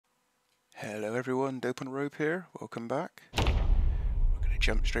Hello everyone, Dope on Rope here, welcome back. We're going to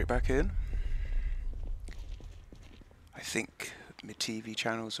jump straight back in. I think my TV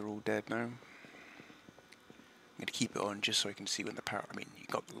channels are all dead now. I'm going to keep it on just so I can see when the power, you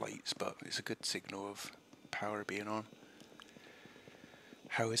got the lights, but it's a good signal of power being on.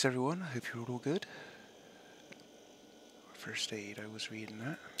 How is everyone? I hope you're all good. First aid, I was reading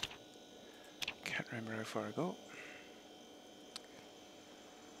that. Can't remember how far I got.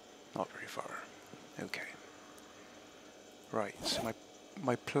 Not very far. Okay. Right, so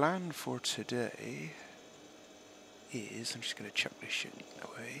my plan for today is, I'm just going to chuck this shit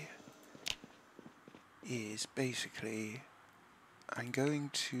away, is basically I'm going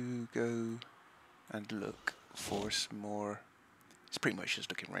to go and look for some more, it's pretty much just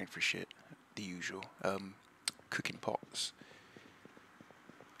looking around for shit, the usual, cooking pots.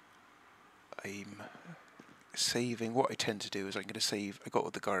 I'm saving, what I tend to do is I'm going to save, I got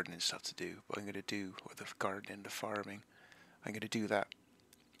all the gardening stuff to do, but I'm going to do, or the gardening, the farming, I'm going to do that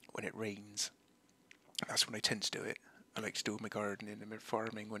when it rains. That's when I tend to do it. I like to do my gardening and my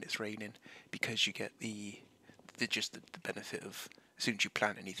farming when it's raining, because you get the benefit of, as soon as you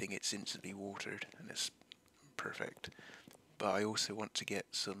plant anything it's instantly watered and it's perfect. But I also want to get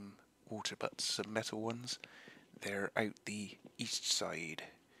some water butts, some metal ones. They're out the east side,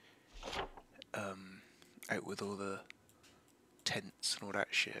 out with all the tents and all that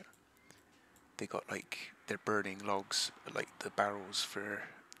shit. They got they're burning logs, like the barrels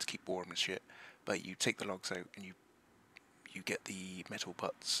to keep warm and shit. But you take the logs out and you get the metal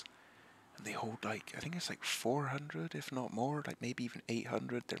butts, and they hold I think it's 400, if not more, maybe even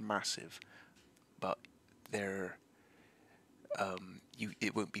 800. They're massive, but they're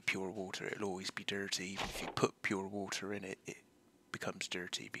it won't be pure water. It'll always be dirty. Even if you put pure water in it, it becomes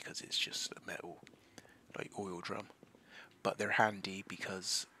dirty because it's just a metal oil drum. But they're handy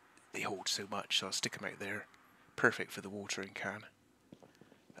because they hold so much, so I'll stick them out there. Perfect for the watering can.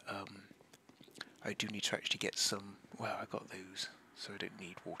 I do need to actually get some, well, I got those, so I don't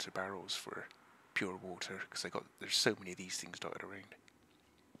need water barrels for pure water, because there's so many of these things dotted around.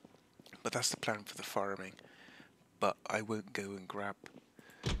 But that's the plan for the farming. But I won't go and grab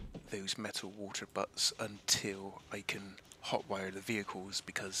those metal water butts until I can hotwire the vehicles,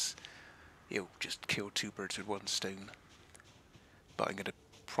 because it'll just kill two birds with one stone. But I'm going to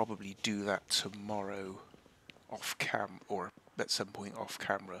probably do that tomorrow off cam, or at some point off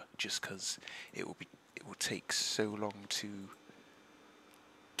camera, just because it will take so long to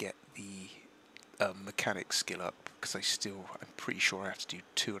get the mechanic skill up, because I'm pretty sure I have to do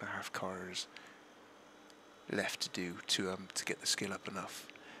 2.5 cars left to do to get the skill up enough,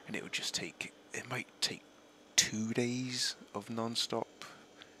 and it might take 2 days of non-stop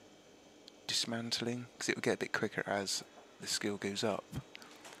dismantling, because it will get a bit quicker as the skill goes up.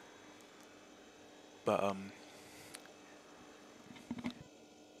 But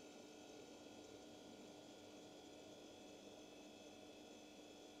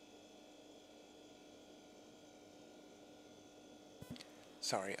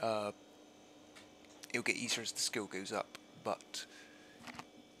sorry, it'll get easier as the skill goes up, but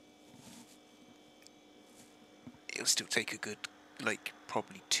it'll still take a good,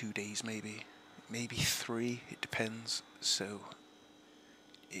 probably 2 days, maybe 3, it depends, so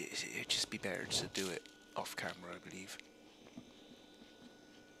it'd just be better to do it off camera, I believe.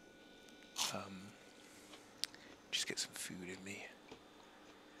 Just get some food in me.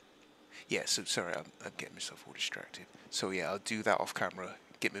 Yeah, so sorry, I'm getting myself all distracted. So yeah, I'll do that off camera.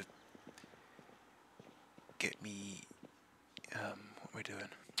 Get me. What am I doing?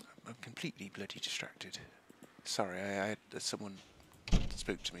 I'm completely bloody distracted. Sorry, I had someone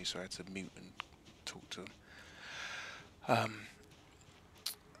spoke to me, so I had to mute and talk to them.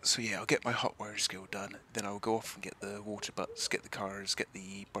 So yeah, I'll get my hotwire skill done. Then I'll go off and get the water butts, get the cars, get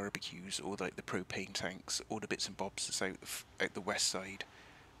the barbecues, all the propane tanks, all the bits and bobs that's out the west side.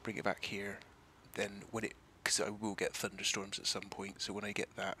 Bring it back here. Then because I will get thunderstorms at some point, so when I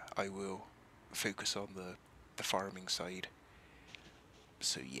get that, I will focus on the farming side.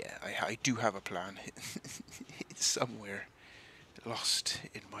 So yeah, I do have a plan. It's somewhere lost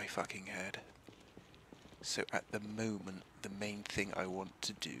in my fucking head. So at the moment, the main thing I want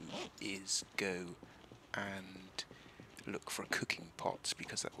to do is go and look for cooking pots,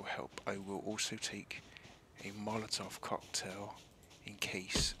 because that will help. I will also take a Molotov cocktail in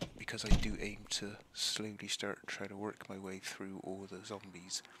case, because I do aim to slowly start trying to work my way through all the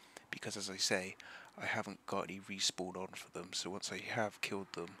zombies, because as I say, I haven't got any respawn on for them, so once I have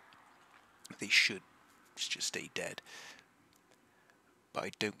killed them, they should just stay dead. But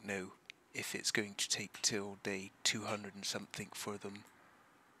I don't know if it's going to take till day 200 and something for them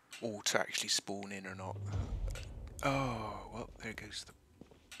or to actually spawn in or not. Oh, well, there goes the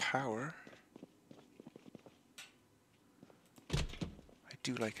power. I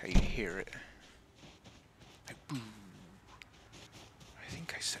do like how you hear it. Like, boom. I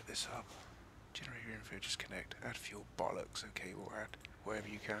think I set this up. Generator info, just connect. Add fuel, bollocks. Okay, we'll add whatever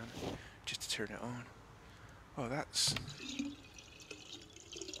you can just to turn it on. Oh, that's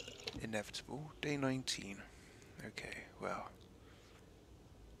inevitable. Day 19. Okay, well,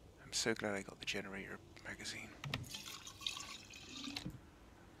 I'm so glad I got the generator magazine.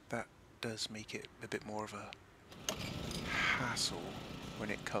 That does make it a bit more of a hassle when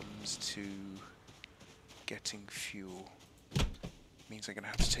it comes to getting fuel. Means I'm going to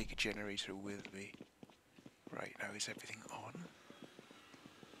have to take a generator with me. Right, now is everything on?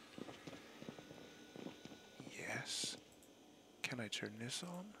 Yes. Can I turn this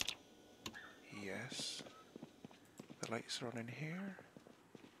on? Yes. The lights are on in here?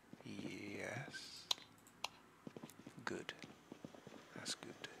 Yes. Good. That's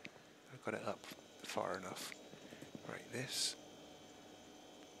good. I've got it up far enough. Right, this.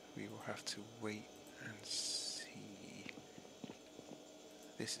 We will have to wait and see.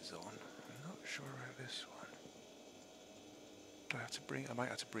 This is on. I'm not sure about this one. Do I have to bring... I might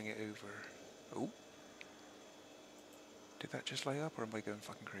have to bring it over. Oh. Did that just light up, or am I going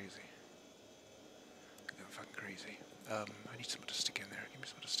fucking crazy? I'm going fucking crazy. I need something to stick in there. Give me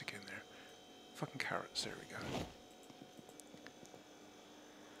something to stick in there. Fucking carrots. There we go.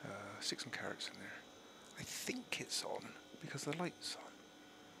 Stick some carrots in there. I think it's on, because the light's on.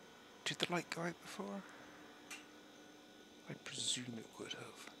 Did the light go out before? I presume it would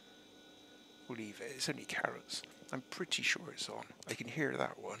have. We'll leave it. It's only carrots. I'm pretty sure it's on. I can hear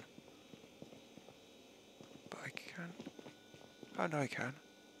that one. But I can't... Oh, no, I can.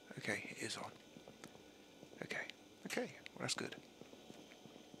 Okay, it is on. Okay. Okay, well, that's good.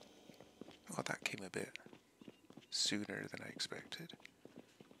 Well, that came a bit sooner than I expected.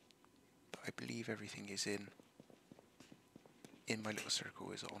 But I believe everything is in my little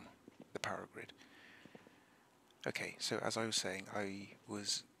circle is on the power grid. Okay, so as I was saying, I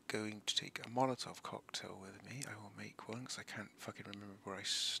was going to take a Molotov cocktail with me. I will make one, because I can't fucking remember where I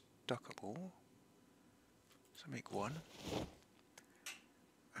stuck them all. So make one.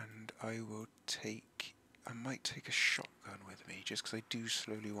 And I will take... I might take a shotgun with me, just because I do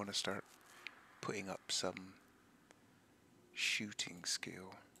slowly want to start putting up some shooting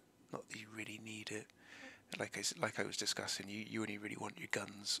skill. Not that you really need it. Like I was discussing, you only really want your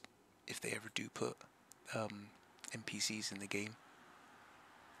guns if they ever do put NPCs in the game.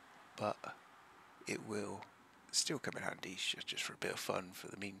 But it will still come in handy just for a bit of fun for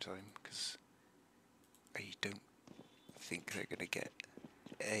the meantime, because I don't think they're going to get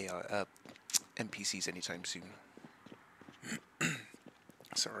NPCs anytime soon.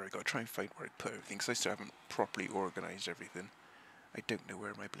 Sorry, I've got to try and find where I put everything, because I still haven't properly organised everything. I don't know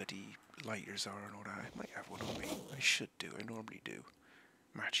where my bloody lighters are and all that. I might have one on me. I should do. I normally do.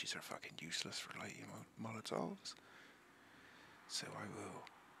 Matches are fucking useless for lighting Molotovs. So I will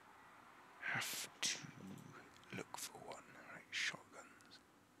have to look for one. Right, shotguns.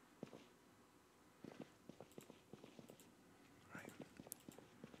 Right.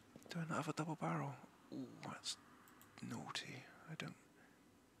 Do I not have a double barrel? Ooh, that's naughty. I don't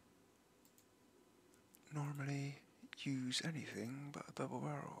normally use anything but a double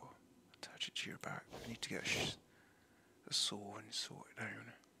barrel. Attach it to your back. I need to get a saw and saw it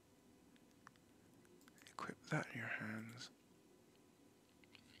down. Equip that in your hands.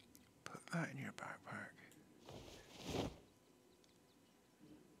 Put that in your backpack.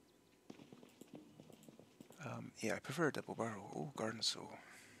 Yeah, I prefer a double barrel. Oh, garden saw.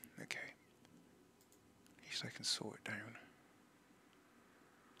 Okay. At least I can saw it down.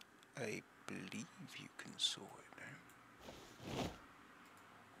 I believe you can saw it down.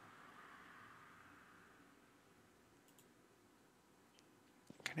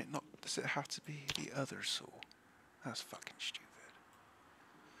 Can it not? Does it have to be the other saw? That's fucking stupid.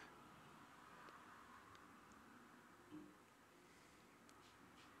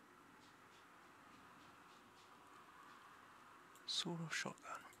 Saw or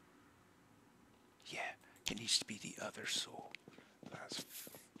shotgun? Yeah, it needs to be the other saw. That's...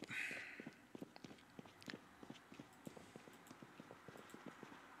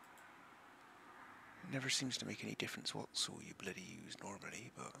 It never seems to make any difference what saw you bloody use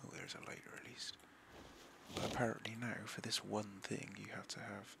normally, but oh, there's a lighter at least. But apparently now, for this one thing, you have to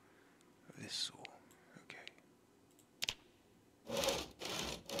have this saw.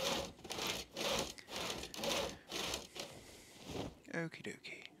 Okie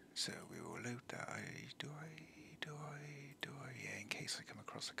dokie. So we will load that. Yeah, in case case I come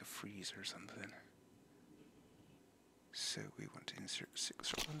across like a freezer or something. So we want to insert 6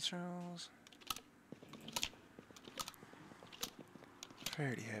 shotgun shells.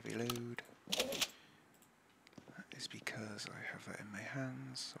 Fairly heavy load. That is because I have that in my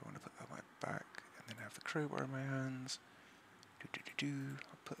hands, so I want to put that on my back, and then have the crowbar in my hands. I'll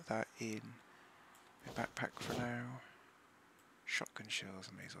put that in my backpack for now. Shotgun shells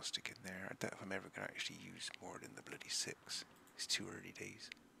I may as well stick in there. I doubt if I'm ever going to actually use more than the bloody 6. It's too early days.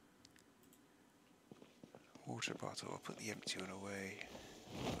 Water bottle, I'll put the empty one away.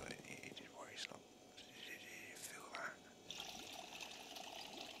 But it's not. Fill that.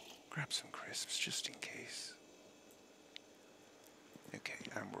 Grab some crisps just in case. Okay,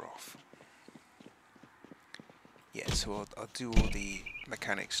 and we're off. Yeah, so I'll do all the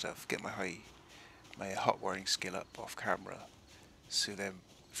mechanic stuff, get my hot wiring skill up off camera, so then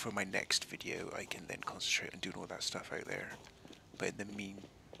for my next video I can then concentrate on doing all that stuff out there. But in the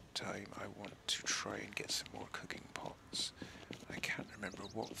meantime I want to try and get some more cooking pots. I can't remember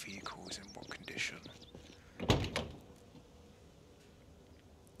what vehicle is in what condition.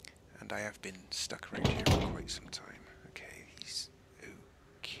 And I have been stuck around here for quite some time. Okay, he's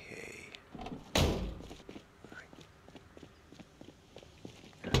okay.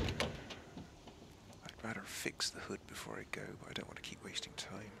 I'd rather fix the hood before I go, but I don't want to keep wasting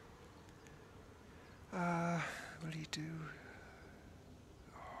time. Will he do?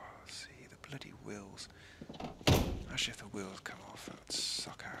 Oh, let's see, the bloody wheels. Actually, if the wheels come off, that would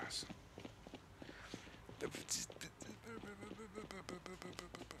suck ass.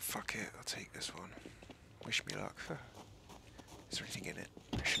 Fuck it, I'll take this one. Wish me luck. Is there anything in it?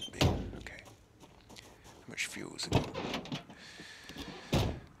 There shouldn't be. Okay. How much fuel is it got?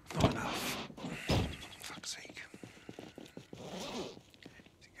 Not enough. Fuck's sake.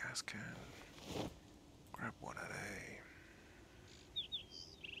 It's a gas can. Grab one a day.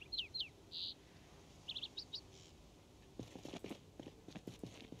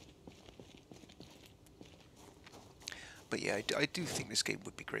 But yeah, I do think this game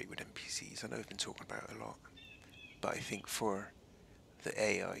would be great with NPCs. I know I've been talking about it a lot. But I think for the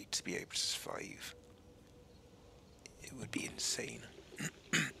AI to be able to survive, it would be insane.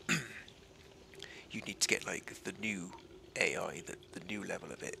 You need to get like the new AI, the new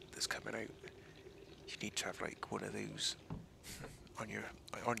level of it that's coming out. You need to have like one of those on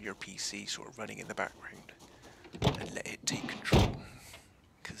your PC, sort of running in the background, and let it take control.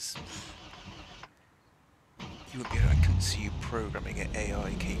 Because you wouldn't be able, I couldn't see you programming an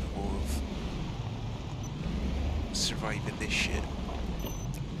AI capable of surviving this shit.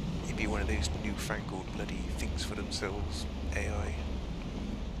 It'd be one of those newfangled bloody things for themselves AI.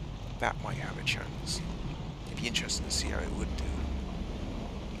 That might have a chance. It'd be interesting to see how it would do.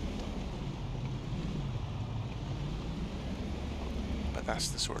 But that's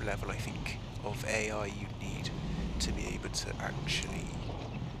the sort of level I think of AI you need to be able to actually,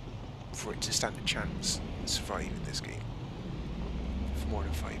 for it to stand a chance and survive in this game for more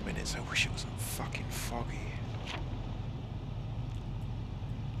than 5 minutes. I wish it wasn't fucking foggy.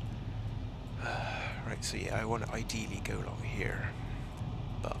 Right, so yeah, I want to ideally go along here,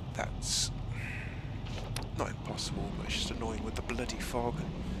 but that's not impossible, but it's just annoying with the bloody fog.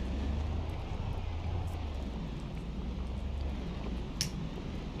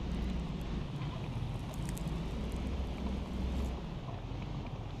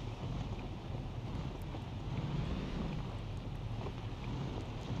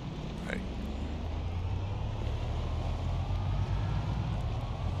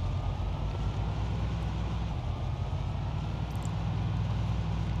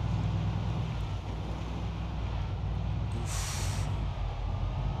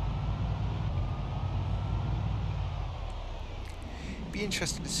 Be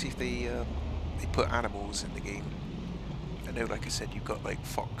interested to see if they put animals in the game. I know, like I said, you've got like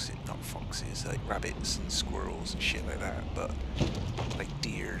not foxes, like rabbits and squirrels and shit like that, but like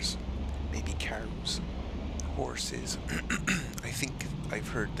deers, maybe cows, horses. I think I've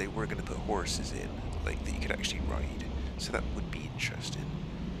heard they were going to put horses in, like that you could actually ride, so that would be interesting.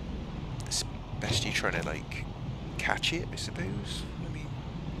 Especially trying to like catch it, I suppose. I mean,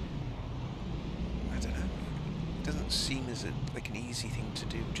 I don't know. It doesn't seem as like an easy thing to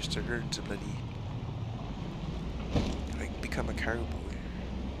do, just to learn to bloody like become a cowboy.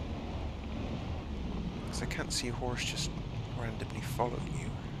 Because I can't see a horse just randomly following you.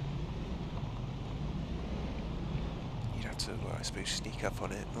 You'd have to, I suppose, sneak up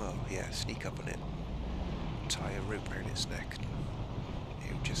on it. Oh yeah, sneak up on it. Tie a rope around its neck and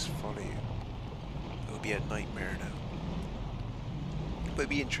it would just follow you. It would be a nightmare now. But it'd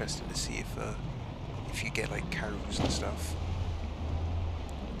be interesting to see if you get like cows and stuff,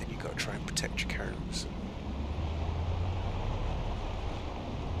 try and protect your cows.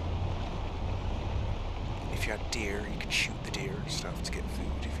 If you had deer, you could shoot the deer and stuff to get food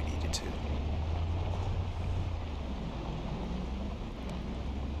if you needed to.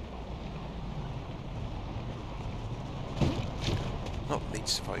 Not that they'd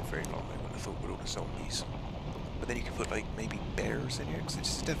survive very long, I wouldn't have thought, with all the zombies. But then you could put, like, maybe bears in here, because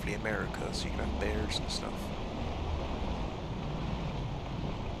it's definitely America, so you can have bears and stuff.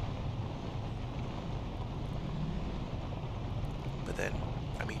 But then,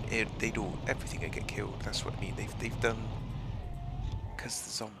 I mean, they'd all, everything would get killed, that's what I mean. They've done, because the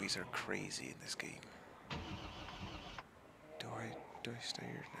zombies are crazy in this game. Do I stay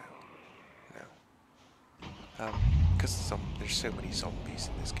here? No. Because there's so many zombies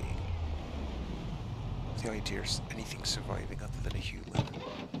in this game. The idea is anything surviving other than a human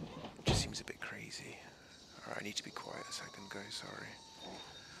just seems a bit crazy. Alright, I need to be quiet a second, guys, sorry.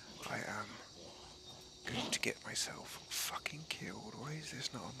 I am going to get myself fucking killed. Why is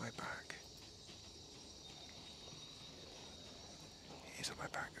this not on my back? It is on my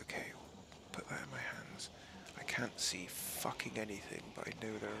back, okay. Put that in my hands. I can't see fucking anything, but I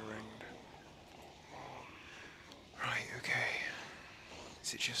know they're around. Right, okay.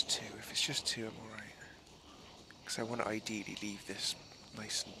 Is it just two? If it's just two, I'm alright. Because I want to ideally leave this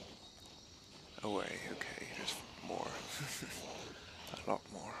nice and away. Okay, there's more. A lot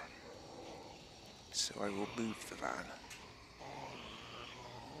more. So I will move the van.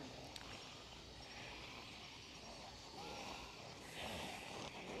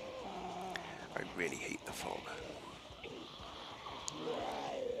 I really hate the fog.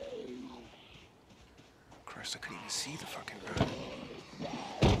 Christ, I couldn't even see the fucking van.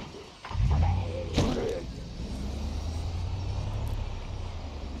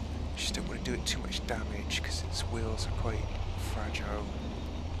 Just don't want to do it too much damage because its wheels are quite fragile.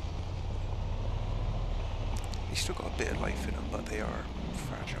 They still got a bit of life in them, but they are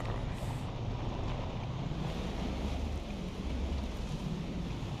fragile.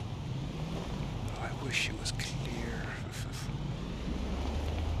 Oh, I wish it was clear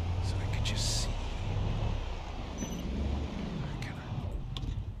so I could just see.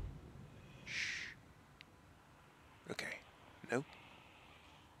 Shh. Okay. Nope.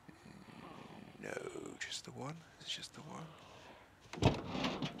 No, just the one? It's just the one?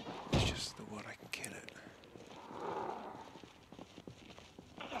 It's just the one, I can kill it.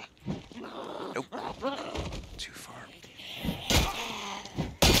 Nope. Too far.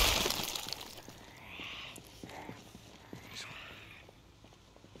 Just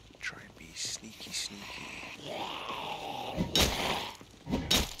try and be sneaky, sneaky.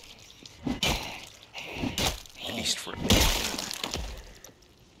 At least for a minute.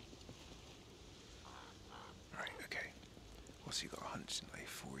 Right, okay. Also, you got a hunting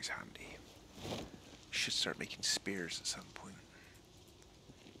knife, always handy. Should start making spears at some point.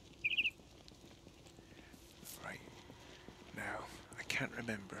 Right. Now, I can't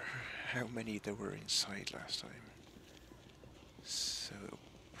remember how many there were inside last time. So it'll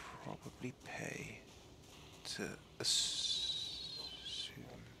probably pay to assume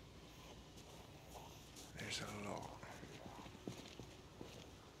there's a lot.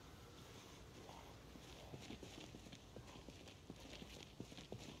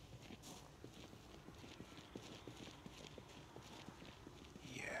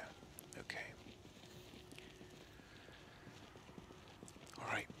 Yeah, okay.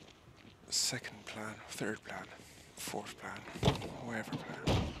 Alright. Second plan, third plan, fourth plan, whatever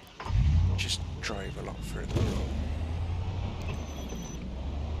plan. Just drive a lot further along.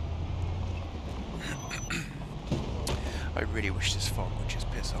 I really wish this fog would just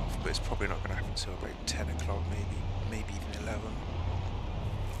piss off, but it's probably not going to happen until about 10 o'clock, maybe even 11.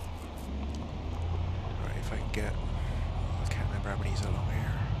 Right, if I can get... I can't remember how many's along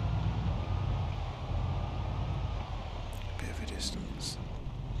here. A bit of a distance.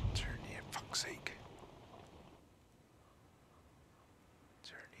 Turn the... fuck's sake.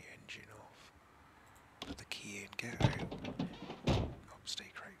 Turn the engine off. Put the key in, get out. Oh,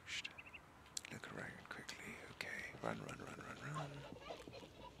 stay crouched. Look around quickly. Okay, run.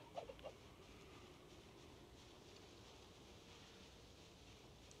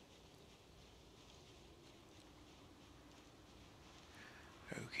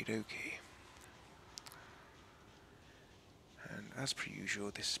 Okie dokie. And as per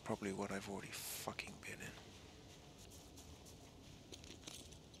usual, this is probably what I've already fucking been in.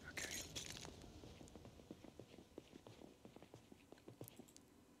 Okay.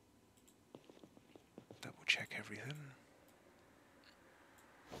 Double check everything.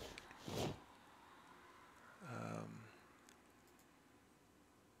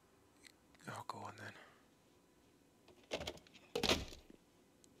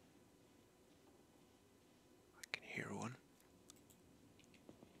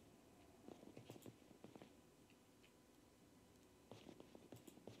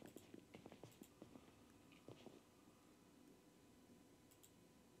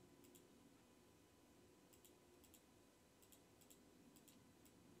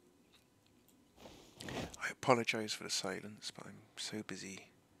 apologise for the silence, but I'm so busy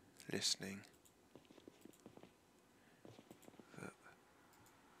listening that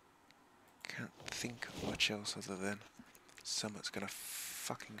I can't think of much else other than someone's gonna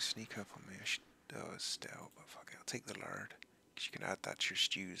fucking sneak up on me. I should, oh, it's stale, but fuck it, I'll take the lard, because you can add that to your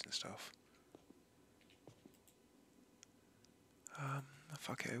stews and stuff.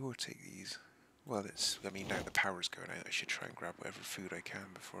 Fuck it, I will take these. Well, it's, I mean, now the power's going out, I should try and grab whatever food I can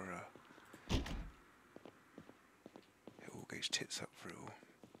before, it all goes tits up for it all.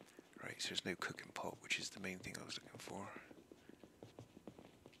 Right, so there's no cooking pot, which is the main thing I was looking for.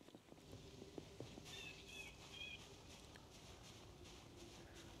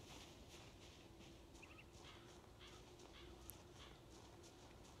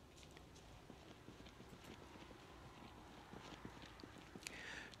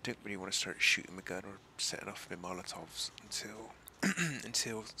 Don't really want to start shooting my gun or setting off my Molotovs until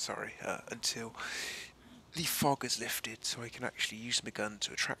until the fog is lifted, so I can actually use my gun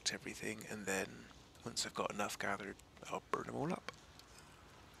to attract everything, and then once I've got enough gathered, I'll burn them all up.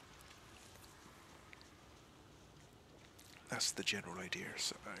 That's the general idea.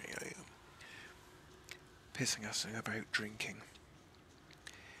 So I am pissing us about drinking.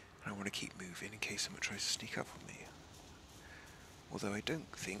 I want to keep moving in case someone tries to sneak up on me. Although I don't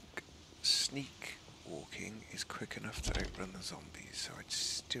think sneak walking is quick enough to outrun the zombies, so I'd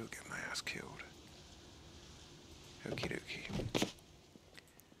still get my ass killed. Okie dokie.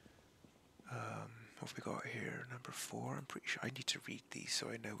 What have we got here? Number 4. I'm pretty sure I need to read these so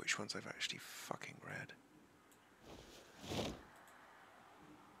I know which ones I've actually fucking read.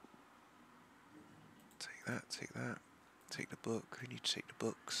 Take that, take that. Take the book. Who needs to take the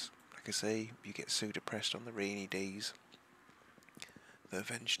books? Like I say, you get so depressed on the rainy days that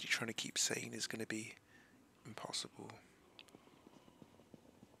eventually trying to keep sane is going to be impossible.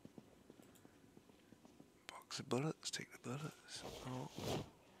 Box of bullets, take the bullets. Oh.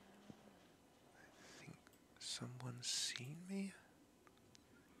 I think someone's seen me?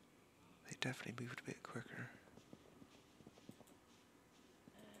 They definitely moved a bit quicker.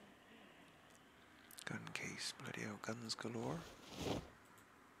 Gun case, bloody hell, guns galore.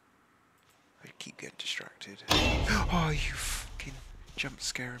 I keep getting distracted. Oh, you fucking jump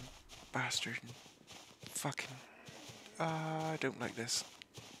scaring bastard. Fucking. I don't like this.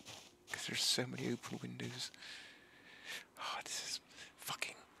 Because there's so many open windows. Oh, this is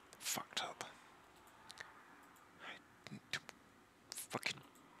fucking fucked up. Fucking.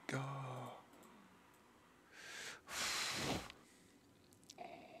 Oh.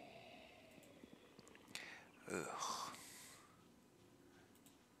 Ugh.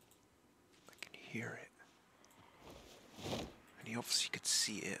 I can hear it. And he obviously could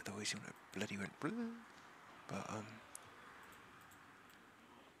see it, otherwise he would have bloody went blue. But,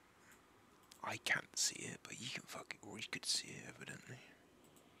 I can't see it, but you can fuck it, or you could see it, evidently.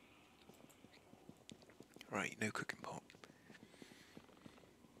 Right, no cooking pot.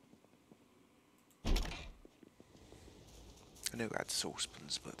 I know I had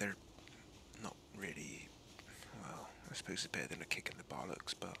saucepans, but they're not really, well, I suppose it's better than a kick in the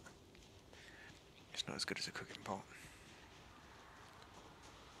bollocks, but it's not as good as a cooking pot.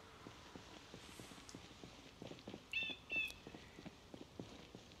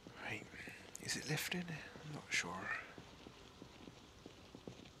 Right, is it lifting? I'm not sure.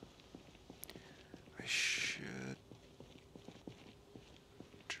 I should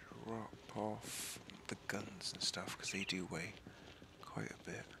drop off the guns and stuff, because they do weigh quite a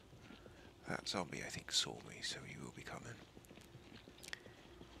bit. That zombie, I think, saw me, so he will be coming.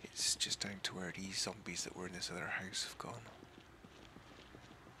 It's just down to where these zombies that were in this other house have gone.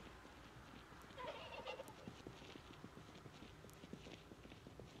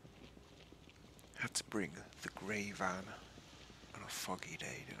 Had to bring the grey van on a foggy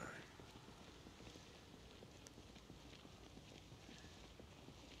day, didn't I?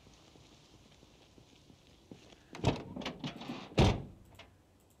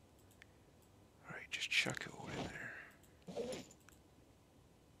 Alright, just chuck it all in there.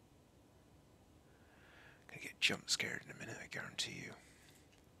 Gonna get jump scared in a minute, I guarantee you.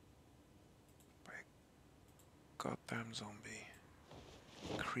 By a goddamn zombie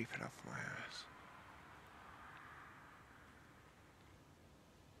creeping up my ass.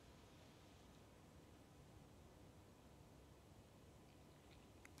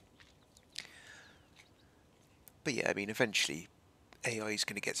 But yeah, I mean, eventually AI is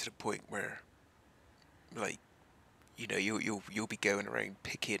going to get to the point where, like, you know, you'll be going around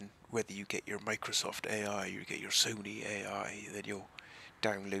picking whether you get your Microsoft AI, you get your Sony AI, then you'll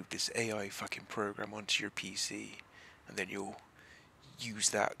download this AI fucking program onto your PC, and then you'll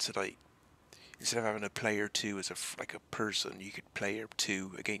use that to, like, instead of having a player 2 as like a person, you could player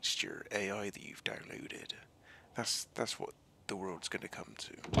 2 against your AI that you've downloaded. That's what the world's going to come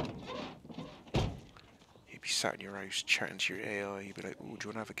to. You'd be sat in your house chatting to your AI. You'd be like, "Oh, do you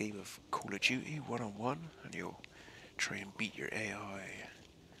want to have a game of Call of Duty 1-on-1?" And you'll try and beat your AI.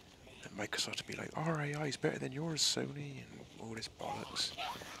 And Microsoft would be like, "Our AI is better than yours, Sony," and all this bollocks.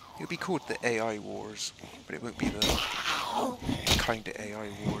 It would be called the AI Wars, but it won't be the kind of AI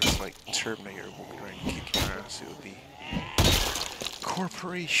Wars like Terminator walking around kicking your ass. It would be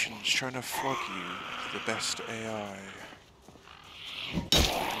corporations trying to flog you for the best AI.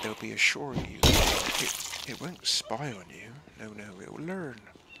 And they'll be assuring you that it won't spy on you. No, it will learn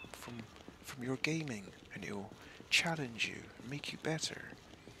from your gaming, and it will challenge you and make you better.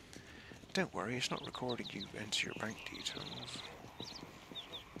 Don't worry, it's not recording you enter your bank details.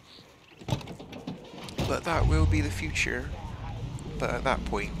 But that will be the future. But at that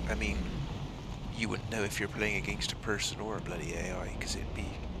point, I mean, you wouldn't know if you're playing against a person or a bloody AI, because it'd be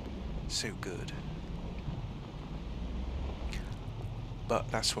so good. But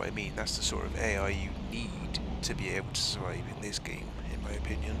that's what I mean, that's the sort of AI you need to be able to survive in this game, in my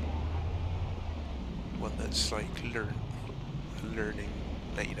opinion. One that's like learning,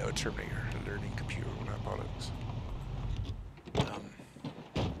 like, you know, a Terminator, a learning computer, all that bollocks.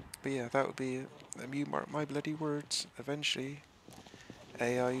 But yeah, that would be it. You mark my bloody words, eventually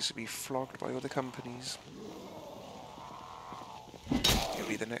AIs will be flogged by other companies. It'll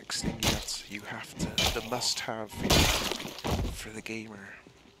be the next thing you have to, the must-have for the gamer.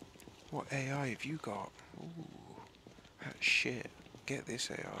 What AI have you got? Ooh, that's shit. Get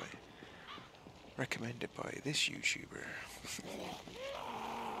this AI. Recommended by this YouTuber.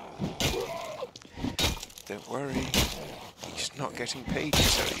 Don't worry, he's not getting paid to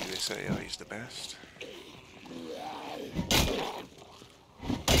tell you this AI is the best.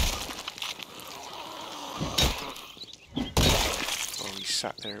 Well, he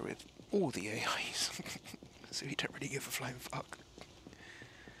sat there with all the AIs, so he don't really give a flying fuck.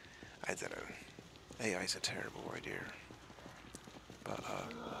 I don't know. AI's a terrible idea. But,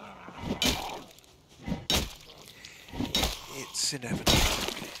 it's inevitable.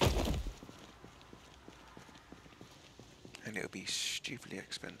 And it'll be stupidly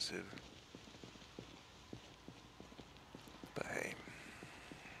expensive. But hey.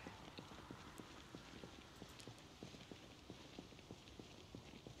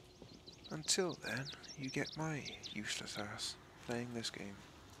 Until then, you get my useless ass playing this game.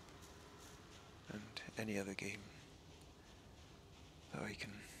 And any other game that I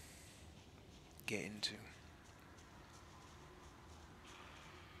can get into.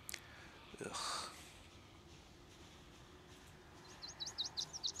 Ugh.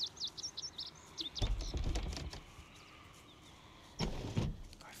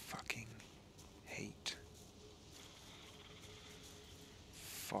 I fucking hate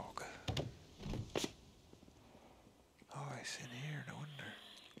fog. Oh, it's in here, no wonder.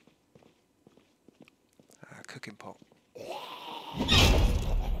 Cooking pot.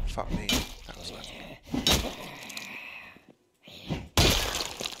 Fuck me, that was lucky.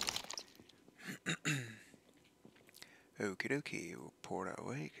 Okie dokie, we'll pour that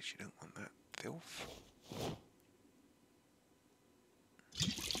away because you don't want that filth.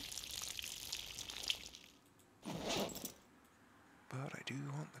 But I do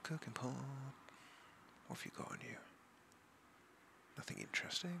want the cooking pot. What have you got on you? Nothing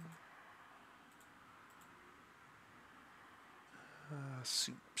interesting.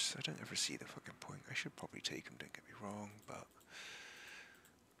 Soups. I don't ever see the fucking point. I should probably take them, don't get me wrong, but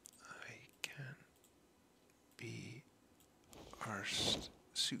I can't be arsed.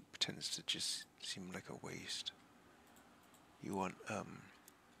 Soup tends to just seem like a waste. You want,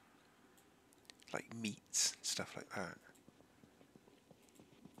 like meats, stuff like that.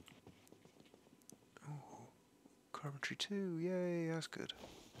 Oh, carpentry 2, yay, that's good.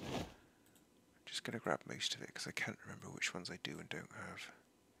 Just gonna grab most of it because I can't remember which ones I do and don't have.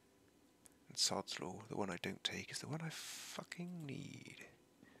 And Sod's Law, the one I don't take, is the one I fucking need.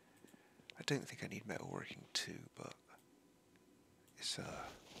 I don't think I need metalworking 2, but it's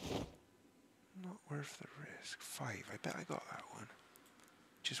not worth the risk. 5, I bet I got that one.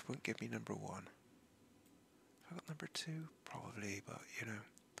 Just won't give me number 1. Have I got number 2? Probably, but you know.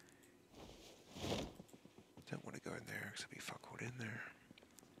 Don't want to go in there because there'll be fuck all in there.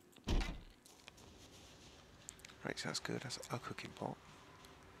 Right, so that's good. That's a cooking pot.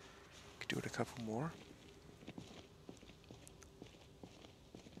 Could do it a couple more.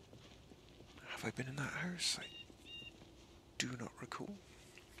 Have I been in that house? I do not recall.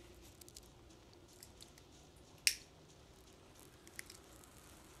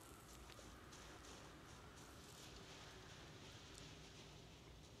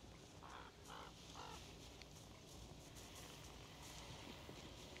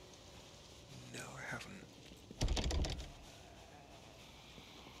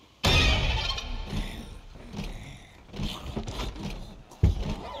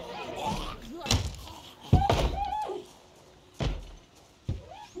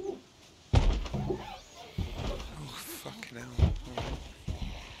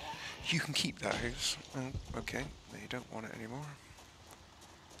 keep that house. Oh, okay, they don't want it anymore.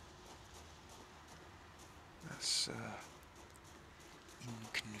 That's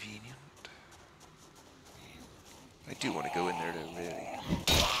inconvenient. I do want to go in there though, really.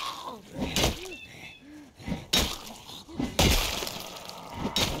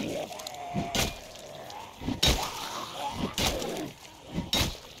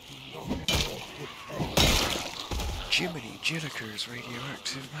 Jiminy Jillikers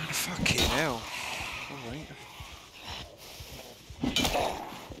radioactive, man. Fucking hell. Alright.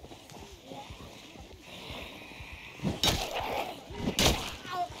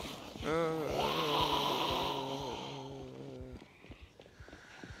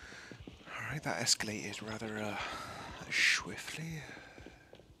 Alright, that escalated rather swiftly.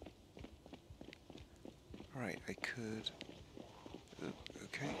 Right, I could...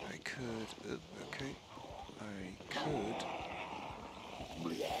 okay, I could... okay, I could...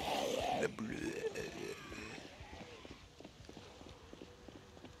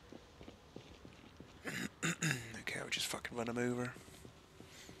 okay, I'll just fucking run him over.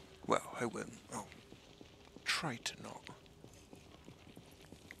 Well, I won't. I'll try to not.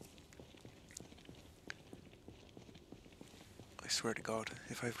 I swear to God,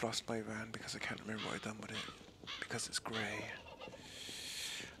 if I've lost my van because I can't remember what I've done with it, because it's grey.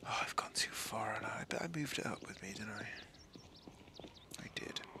 Oh, I've gone too far, and I bet I moved it up with me, didn't I? I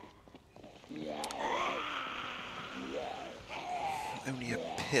did. Only a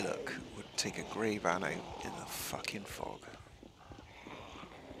pillock would take a grey van out in the fucking fog.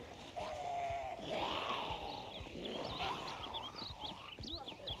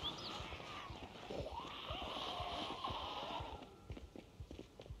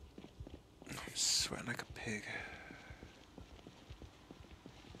 I'm sweating like a pig.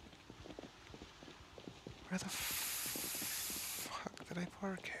 Where the fuck did I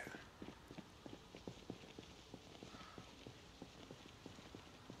park it?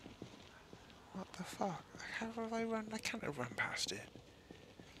 What the fuck? How have I run? I can't have run past it.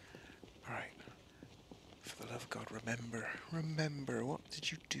 Alright. For the love of God, remember. Remember, what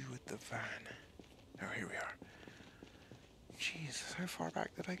did you do with the van? Oh, here we are. Jesus, how far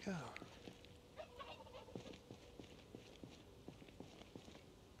back did I go?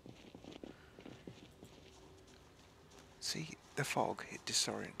 See, the fog, it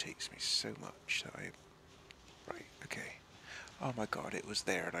disorientates me so much that I... Right, okay. Oh my God, it was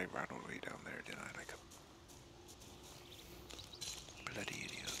there and I ran all the way down there, didn't I? Like a bloody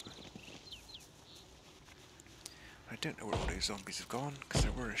idiot. I don't know where all those zombies have gone, because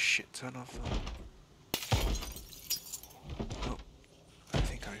there were a shit ton of them. Oh, I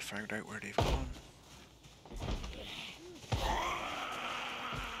think I found out where they've gone.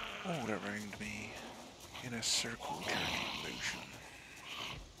 All around me, in a circle carrying motion.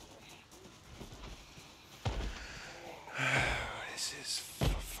 This is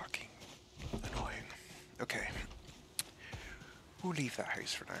fucking annoying. Okay. We'll leave that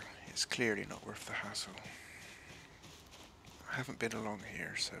house for now. It's clearly not worth the hassle. I haven't been along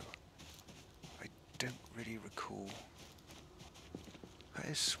here, so I don't really recall. That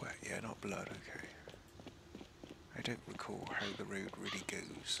is sweat, yeah, not blood, okay. I don't recall how the road really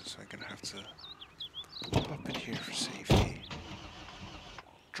goes, so I'm gonna have to pop up in here for safety.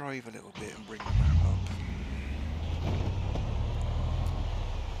 Drive a little bit and bring the map up.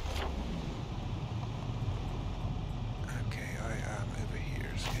 Okay, I am over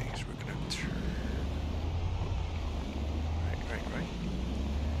here, okay, so we're gonna turn. Right.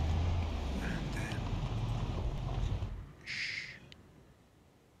 And then... Shh.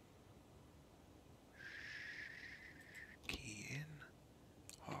 Key in.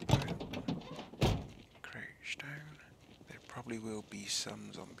 Hop out. Crouch down. There probably will be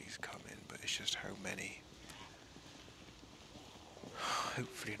some zombies coming, but it's just how many.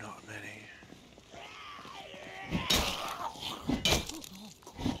 Hopefully not many.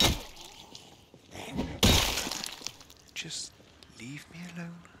 Just leave me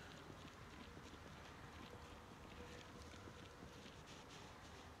alone.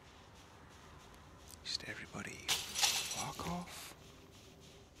 Just everybody fuck off.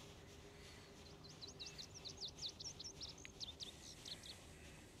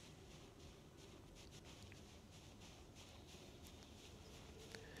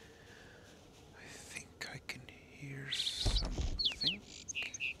 I think I can hear something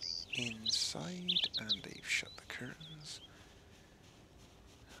inside, and they've shut the curtains.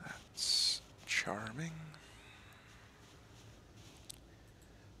 That's charming.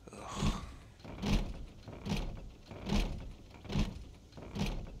 Ugh.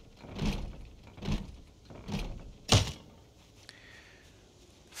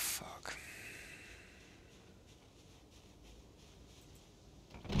 Fuck.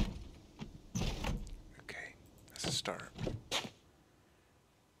 to start.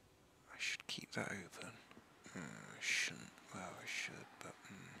 I should keep that open. I shouldn't. Well, I should, but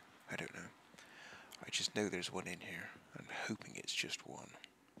I don't know. I just know there's one in here. I'm hoping it's just one.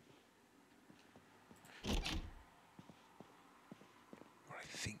 Or I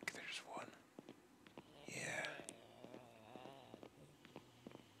think there's one. Yeah.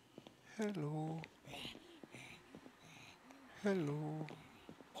 Hello. Hello.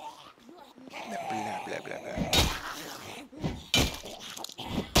 Blah, blah, blah, blah.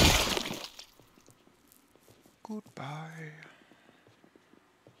 Goodbye.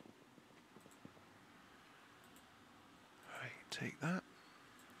 Right, take that.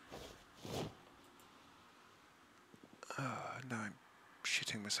 Now I'm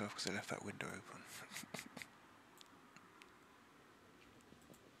shitting myself because I left that window open.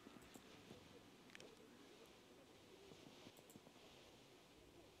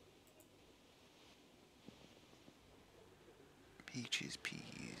 Peaches,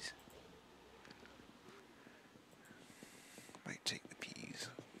 peas. Might take the peas.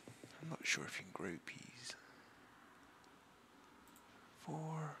 I'm not sure if you can grow peas.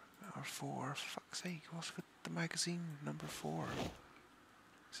 4, fuck's sake, what's with the magazine number 4?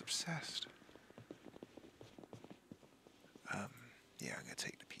 It's obsessed. Yeah, I'm gonna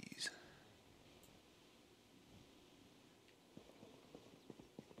take the peas.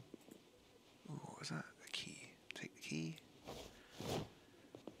 Ooh, what was that? A key. Take the key.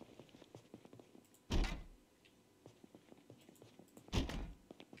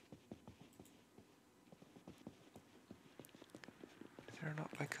 Is there not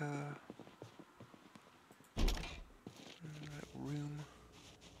like a room?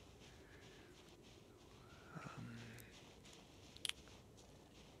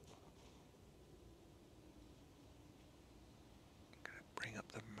 Gonna bring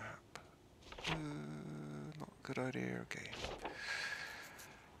up the map. Not a good idea. Okay.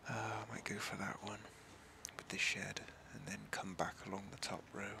 I might go for that one with the shed, and then come back along the top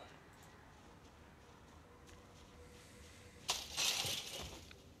row.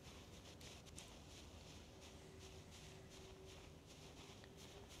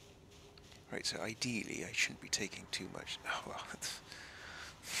 Right, so ideally I shouldn't be taking too much. Oh, well, I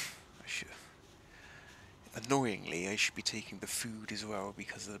should. Annoyingly, I should be taking the food as well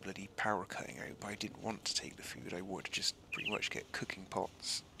because of the bloody power cutting out, but I didn't want to take the food. I would just pretty much get cooking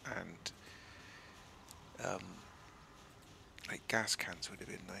pots and like gas cans would have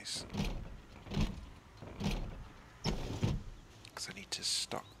been nice. Because I need to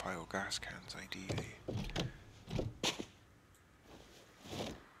stockpile gas cans ideally.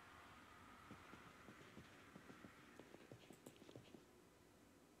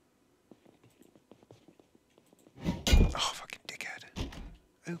 Oh, fucking dickhead.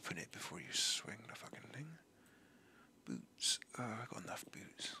 Open it before you swing the fucking thing. Boots. Oh, I got enough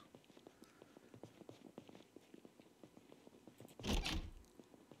boots.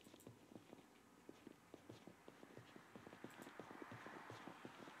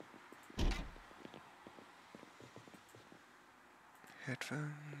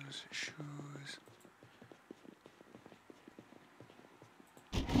 Headphones, shoes.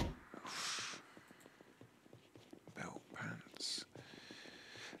 Belt, pants.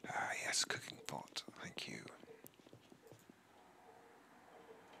 Ah, yes, cooking pot. Thank you.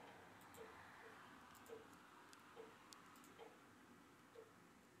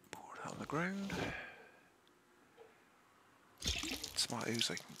 Pour it out on the ground.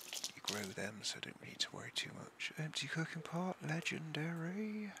 Tomatoes, you grow them, so I don't need to worry too much. Empty cooking pot,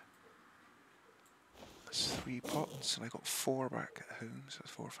 legendary. That's 3 pots, and I got 4 back at home, so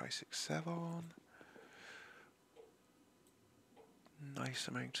that's 4, 5, 6, 7. Nice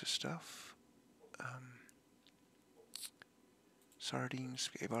amount of stuff. Sardines,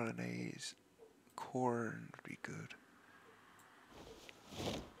 spaghetti bolognese, corn would be good.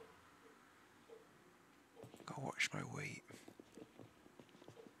 Gotta watch my weight.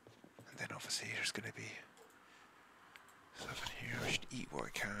 And then obviously there's gonna be stuff in here. I should eat what I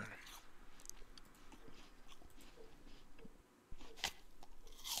can.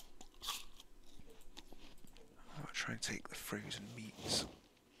 I'll try and take the frozen meats.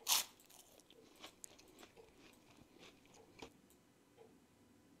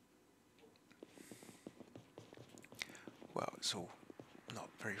 Well, it's all not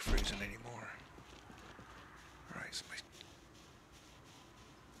very frozen anymore. Right, so I'm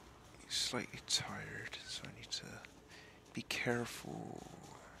slightly tired, so I need to be careful.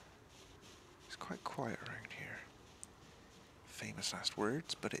 It's quite quiet around here. Famous last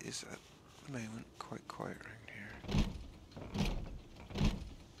words, but it is at the moment quite quiet around here.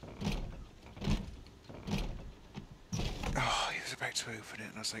 about to open it,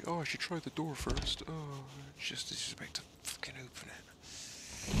 and I was like, oh, I should try the door first. Oh, just as she's about to fucking open it.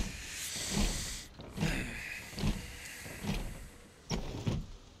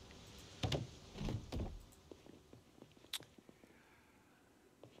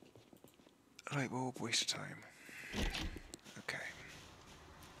 Right, well, waste of time. Okay.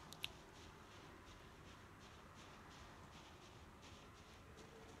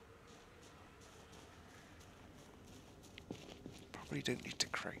 Probably don't need to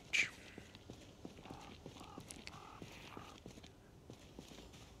crouch.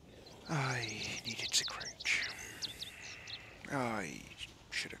 I needed to crouch. I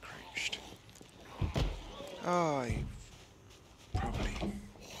should have crouched. I probably...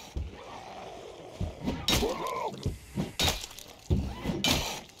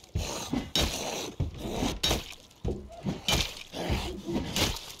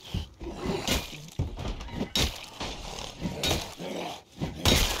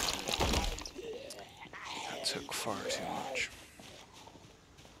 That took far too much.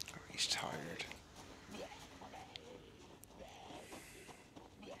 Oh, he's tired.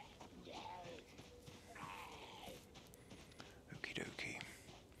 Okie dokie.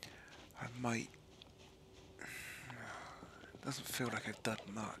 I might... It doesn't feel like I've done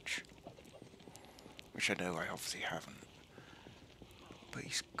much. Which I know I obviously haven't. But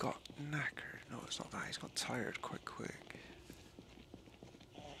he's got knackered. No, it's not that. He's got tired quite quick.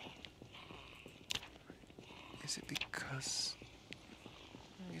 Is it because...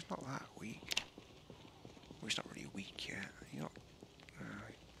 He's not that weak. Well, he's not really weak yet. He's not...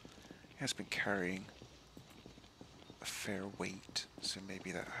 he has been carrying a fair weight, so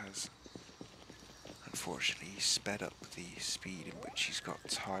maybe that has... Unfortunately, sped up the speed in which he's got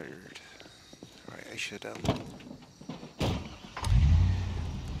tired. Right, I should...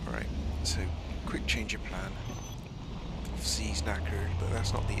 Alright, so quick change of plan. Obviously he's knackered, but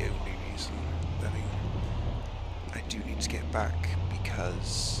that's not the only reason. I do need to get back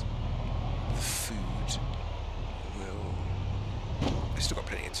because the food will... I've still got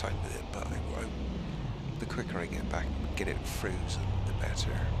plenty of time with it, but the quicker I get back and get it frozen, the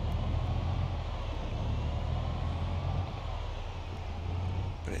better.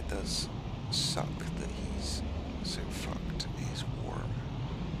 But it does suck that he's so fucked. He's warm.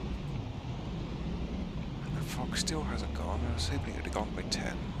 And the fog still hasn't gone. I was hoping it would have gone by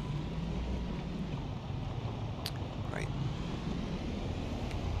 10. Right.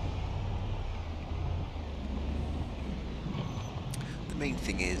 The main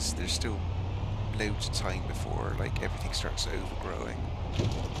thing is there's still loads of time before like everything starts overgrowing.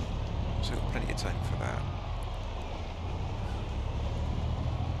 So I've got plenty of time for that.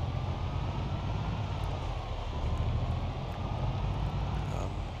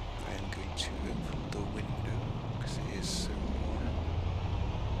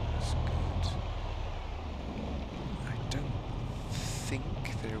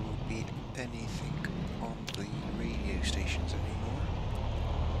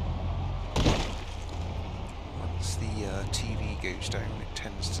 TV goes down, it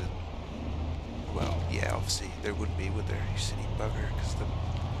tends to, well, yeah, obviously there wouldn't be, would there, you silly bugger, because the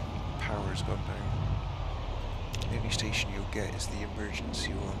power's gone down. The only station you'll get is the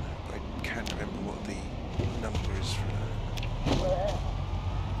emergency one, but I can't remember what the number is for that.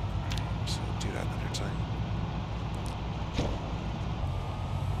 So I'll do that another time.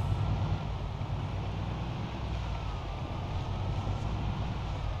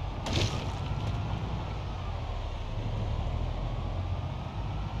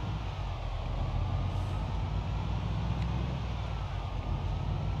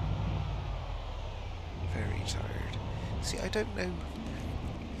 Tired. See, I don't know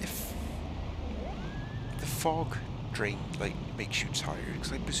if the fog drain like makes you tired,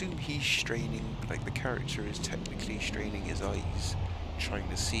 because I presume he's straining, like the character is technically straining his eyes, trying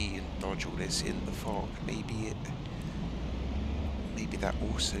to see and dodge all this in the fog. Maybe that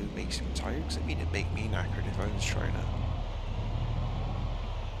also makes him tired, because I mean it'd make me knackered if I was trying to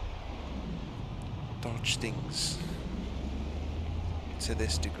dodge things to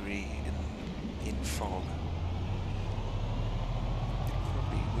this degree in fog.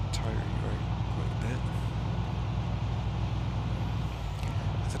 Tire you out quite a bit.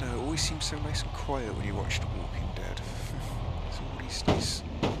 I don't know, it always seems so nice and quiet when you watch The Walking Dead. There's all these nice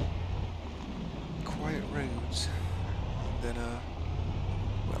quiet roads, and then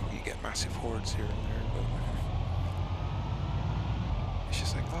well, you get massive hordes here and there, but it's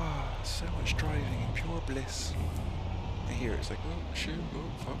just like, so much driving and pure bliss. And here it's like, oh shit,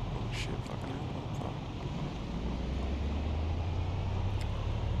 oh fuck, oh shit, fucking hell, oh fuck.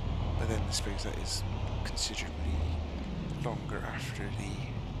 But then I suppose that is considerably longer after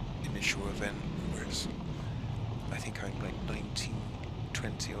the initial event, whereas I think I'm like 19,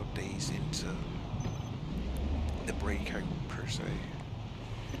 20 odd days into the breakout per se.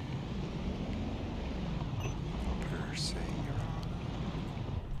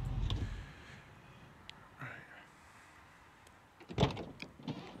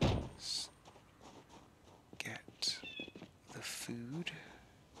 Let's get the food.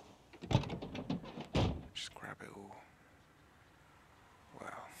 Just grab it all.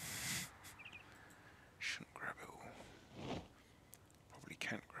 Wow. Shouldn't grab it all. Probably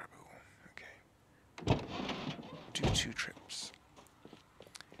can't grab it all. Okay. Do 2 trips.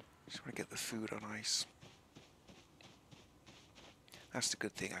 Just want to get the food on ice. That's the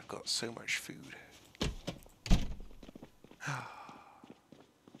good thing, I've got so much food.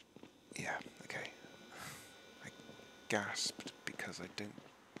 Yeah, okay. I gasped because I don't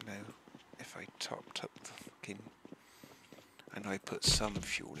know if I topped up the fucking... I know I put some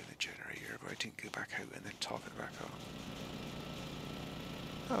fuel in the generator, but I didn't go back out and then top it back on.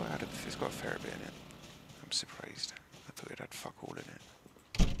 Oh, it's got a fair bit in it. I'm surprised. I thought it had fuck all in it.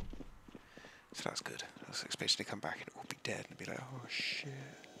 So that's good. I was expecting to come back and it will be dead and be like, oh shit.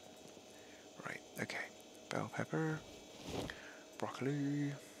 Right, okay. Bell pepper,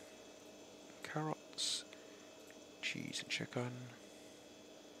 broccoli, carrots, cheese and chicken,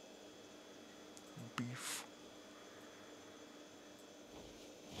 beef,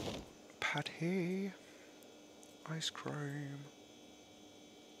 pate, ice cream,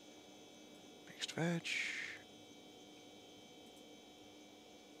 mixed veg,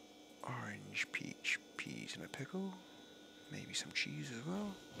 orange, peach, peas and a pickle, maybe some cheese as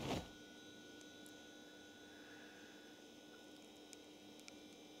well.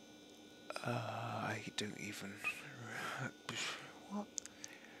 I don't even... What?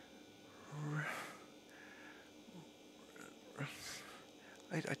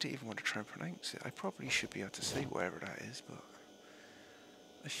 I don't even want to try and pronounce it. I probably should be able to say whatever that is, but...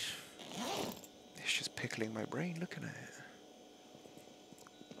 It's just pickling my brain looking at it.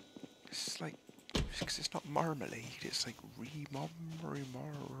 It's like... Because it's not marmalade, it's like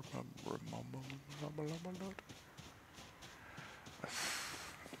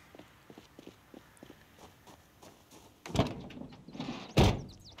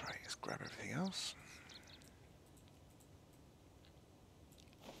Right, let's grab everything else.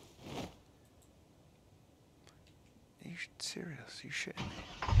 Are you serious? Are you shitting me?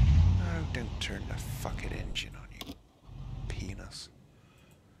 No, don't turn the fucking engine on, you penis.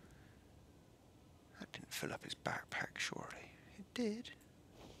 That didn't fill up his backpack, surely. It did.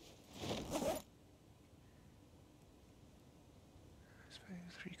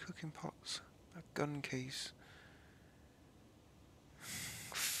 3 cooking pots, a gun case,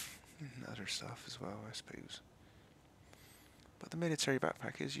 and other stuff as well, I suppose. But the military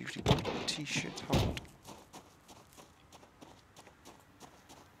backpack is usually pretty shit hot.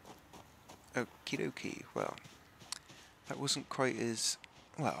 Okie dokie, well, that wasn't quite as...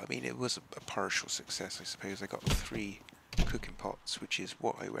 Well, I mean, it was a partial success, I suppose. I got 3 cooking pots, which is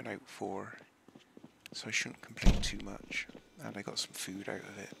what I went out for, so I shouldn't complain too much. And I got some food out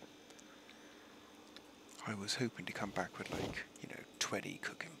of it. I was hoping to come back with, like, 20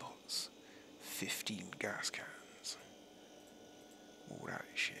 cooking pots, 15 gas cans, all that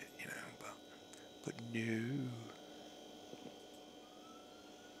shit, but no.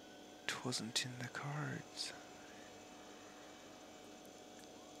 It wasn't in the cards.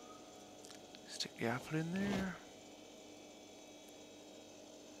 Stick the apple in there.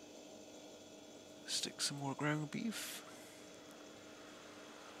 Stick some more ground beef.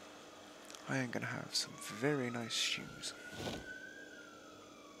 I am going to have some very nice stews.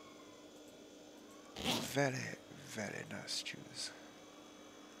 Very, very nice stews.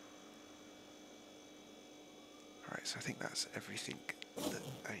 Alright, so I think that's everything that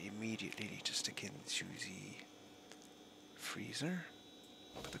I immediately need to stick into the freezer.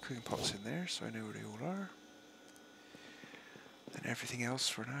 Put the cooking pots in there so I know where they all are. And everything else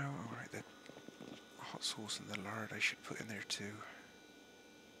for now. Alright, the hot sauce and the lard I should put in there too.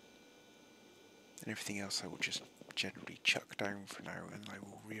 And everything else I will just generally chuck down for now, and I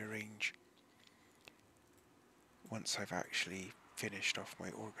will rearrange once I've actually finished off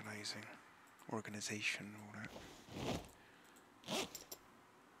my organisation, all that.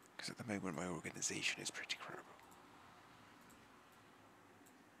 Because at the moment my organisation is pretty crap.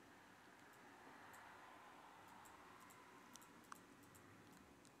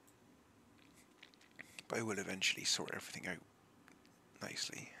 But I will eventually sort everything out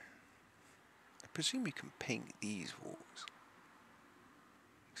nicely. I presume you can paint these walls.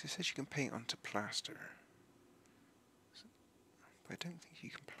 Because it says you can paint onto plaster. I don't think you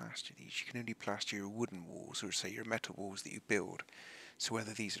can plaster these. You can only plaster your wooden walls, or say your metal walls that you build. So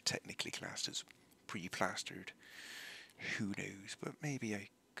whether these are technically classed as pre-plastered, who knows? But maybe I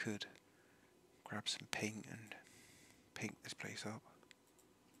could grab some paint and paint this place up.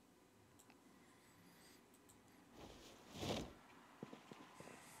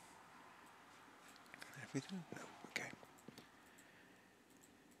 Everything? No, okay.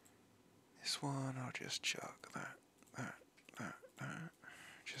 This one I'll just chuck that,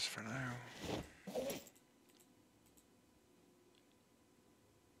 just for now.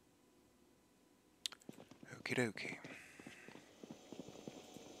 Okie dokie.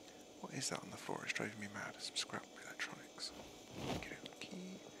 What is that on the floor? It's driving me mad. Some scrap electronics. Okie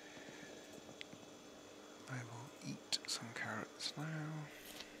dokie. I will eat some carrots now.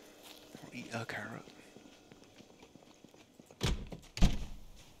 Or eat a carrot.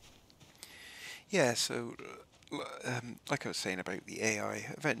 Yeah, so like I was saying about the AI,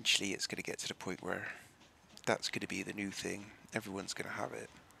 eventually it's going to get to the point where that's going to be the new thing. Everyone's going to have it.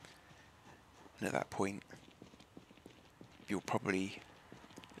 And at that point, you'll probably,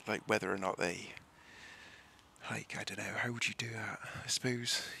 like, whether or not they, like, I don't know, how would you do that? I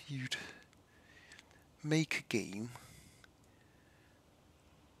suppose you'd make a game,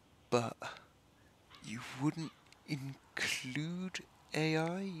 but you wouldn't include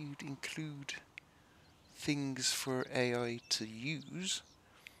AI, you'd include things for AI to use,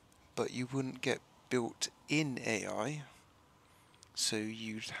 but you wouldn't get built-in AI, so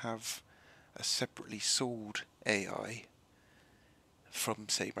you'd have a separately sold AI from,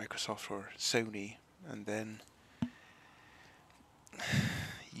 say, Microsoft or Sony, and then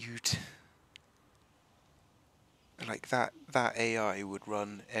you'd, like, that AI would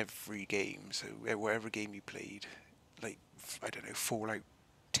run every game, so whatever game you played, like, I don't know, Fallout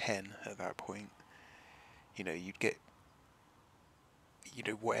 10 at that point, you know, you'd get, you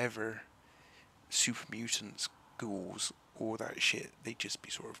know, whatever super mutants, ghouls, all that shit, they'd just be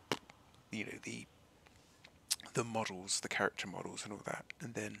sort of, you know, the models, the character models and all that,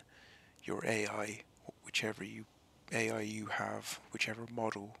 and then your AI, whichever AI you have, whichever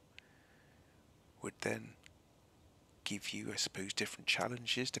model, would then give you, I suppose, different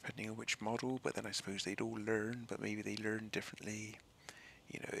challenges depending on which model, but then I suppose they'd all learn, but maybe they learn differently.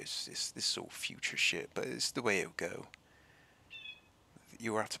 You know, this is all future shit, but it's the way it'll go.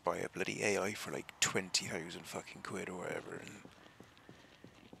 You'll have to buy a bloody AI for like 20,000 fucking quid or whatever, and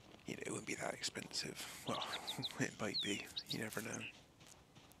you know, it wouldn't be that expensive. Well, it might be, you never know.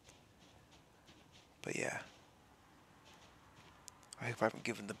 But yeah, I hope I haven't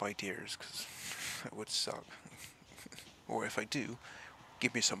given them ideas, because that would suck. Or if I do,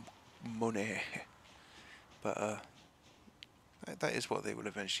 give me some money. But that is what they will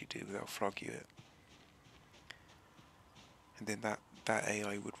eventually do. They'll flog you it, and then that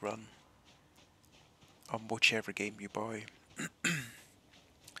AI would run on whichever game you buy.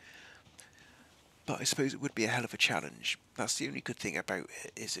 But I suppose it would be a hell of a challenge. That's the only good thing about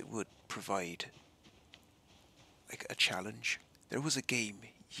it, is it would provide like a challenge. There was a game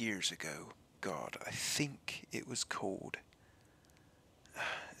years ago. God, I think it was called,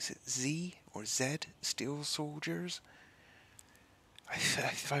 is it Z or Z? Steel Soldiers?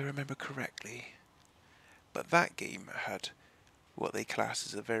 If I remember correctly. But that game had what they class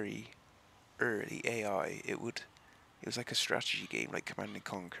as a very early AI. It was like a strategy game, like Command and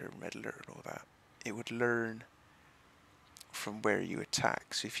Conquer, Red Alert, and all that. It would learn from where you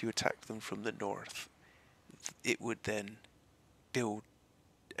attack. So if you attack them from the north, it would then build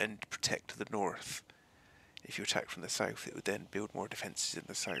and protect the north. If you attack from the south, it would then build more defences in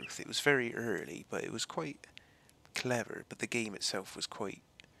the south. It was very early, but it was quite clever. But the game itself was quite,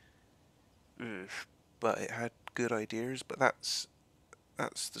 but it had good ideas. But that's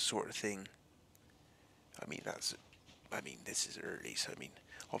the sort of thing. I mean, this is early, so I mean,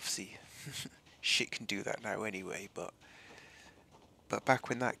 obviously, shit can do that now anyway. But back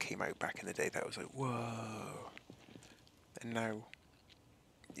when that came out, back in the day, that was like, whoa. And now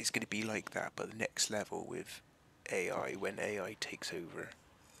it's going to be like that, but the next level with AI, when AI takes over.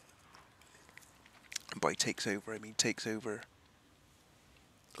 And by takes over, I mean takes over,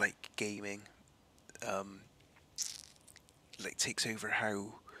 like, gaming. Like, takes over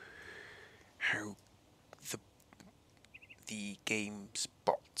how the game's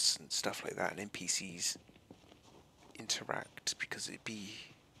bots and stuff like that and NPCs interact, because I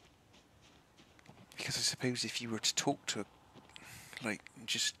suppose if you were to talk to, like,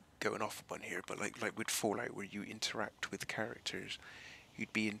 just going off one here, but like with Fallout, where you interact with characters,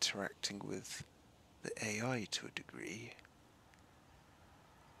 you'd be interacting with the AI to a degree.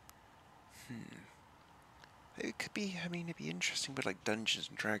 It could be, I mean, it'd be interesting with like Dungeons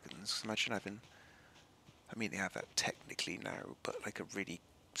and Dragons. Imagine having, I mean, they have that technically now, but like a really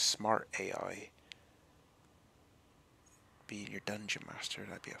smart AI being your dungeon master,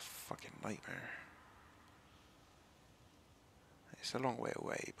 that'd be a fucking nightmare. It's a long way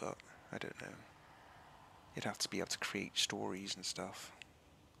away, but I don't know. You'd have to be able to create stories and stuff.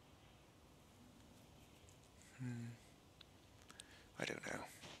 I don't know.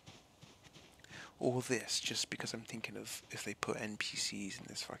 All this just because I'm thinking of if they put NPCs in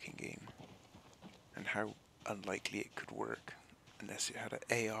this fucking game and how unlikely it could work unless it had an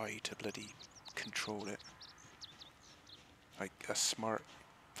AI to bloody control it. Like a smart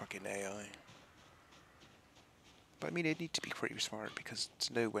fucking AI. But I mean, it'd need to be pretty smart because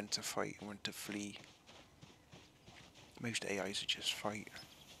to know when to fight and when to flee. Most AIs would just fight.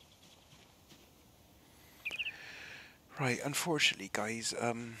 Right, unfortunately, guys,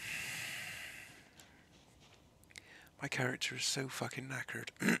 my character is so fucking knackered.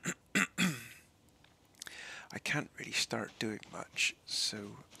 I can't really start doing much, so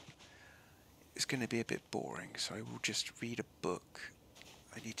it's going to be a bit boring, so I will just read a book.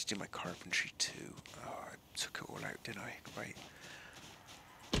 I need to do my carpentry too. Oh, I took it all out, didn't I? Right.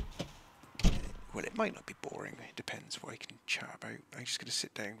 Well, it might not be boring. It depends what I can chat about. I'm just going to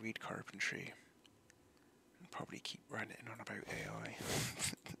sit down, read carpentry, and probably keep ranting on about AI.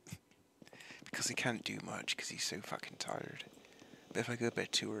 Because he can't do much because he's so fucking tired. But if I go to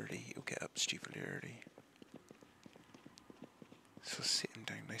bed too early, he'll get up stupidly early. So sitting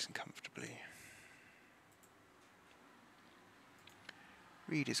down nice and comfortably.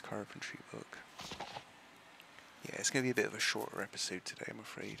 Read his carpentry book. Yeah, it's going to be a bit of a shorter episode today, I'm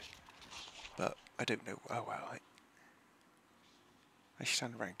afraid. But I don't know. Oh well, I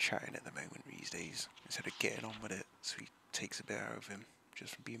stand around chatting at the moment these days instead of getting on with it. So he takes a bit out of him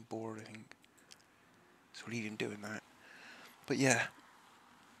just from being bored, I think. So we'll leave him doing that. But yeah,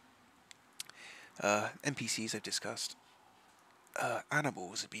 NPCs I've discussed.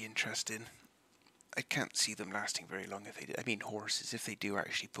 Animals would be interesting. I can't see them lasting very long if they do. I mean, horses. If they do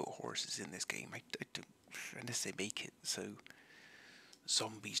actually put horses in this game, I don't, unless they make it so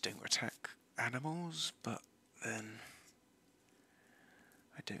zombies don't attack animals. But then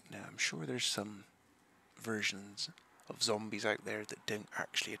I don't know. I'm sure there's some versions of zombies out there that don't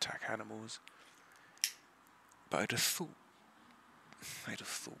actually attack animals. But I'd have thought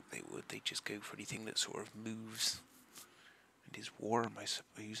they would. They'd just go for anything that sort of moves and is warm, I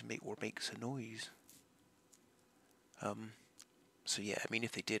suppose, or makes a noise. So yeah, I mean,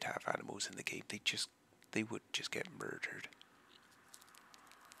 if they did have animals in the game, they would just get murdered.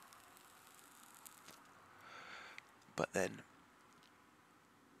 But then,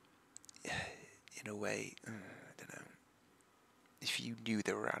 in a way, I don't know. If you knew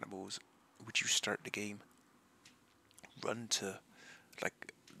there were animals, would you start the game, run to,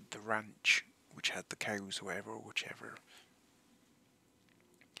 like, the ranch, which had the cows or whatever, or whichever?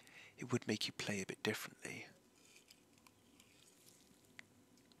 It would make you play a bit differently.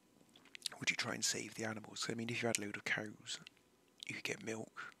 Would you try and save the animals? I mean, if you had a load of cows, you could get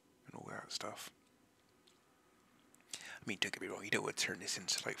milk and all that stuff. I mean, don't get me wrong, you don't want to turn this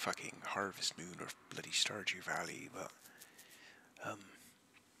into like fucking Harvest Moon or bloody Stardew Valley, but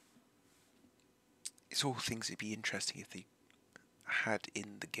it's all things that'd be interesting if they had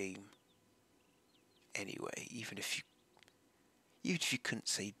in the game anyway, even if you couldn't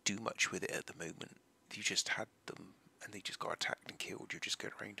say do much with it at the moment, if you just had them and they just got attacked and killed, you're just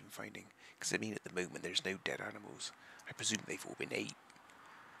going around and finding. Because I mean, at the moment, there's no dead animals. I presume they've all been ate.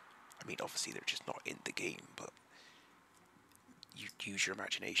 I mean, obviously they're just not in the game, but you use your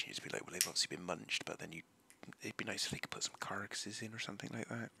imagination. You'd be like, well, they've obviously been munched, but then it'd be nice if they could put some carcasses in or something like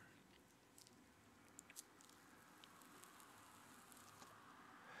that.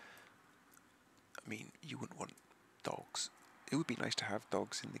 I mean, you wouldn't want dogs. It would be nice to have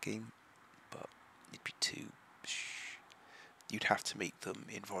dogs in the game, but it'd be too. You'd have to make them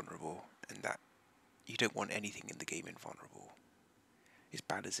invulnerable, and that you don't want anything in the game invulnerable. As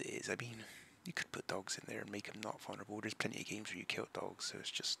bad as it is, I mean, you could put dogs in there and make them not vulnerable. There's plenty of games where you kill dogs, so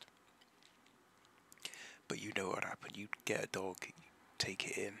it's just. But you know what would happen. You'd get a dog, take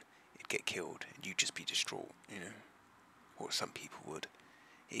it in, it'd get killed, and you'd just be distraught, you know. Or some people would.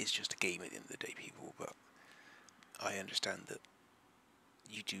 It is just a game at the end of the day, people, but I understand that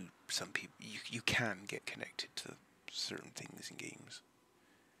you do, some people, you can get connected to certain things in games.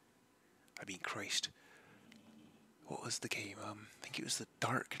 I mean, Christ, what was the game? I think it was The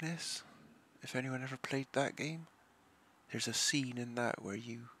Darkness, if anyone ever played that game. There's a scene in that where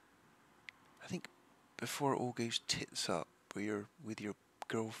I think before it all goes tits up, where you're with your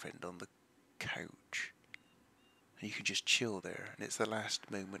girlfriend on the couch, and you can just chill there, and it's the last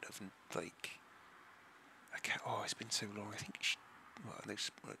moment of like, I can't, oh, it's been so long. I think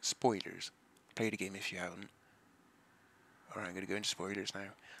spoilers. Play the game if you haven't. Alright, I'm going to go into spoilers now.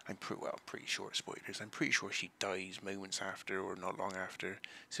 I'm pretty sure it's spoilers. I'm pretty sure she dies moments after or not long after.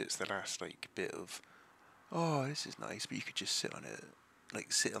 So it's the last like bit of, oh, this is nice, but you could just sit on it,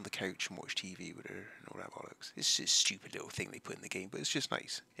 like sit on the couch and watch TV with her and all that bollocks. It's just a stupid little thing they put in the game, but it's just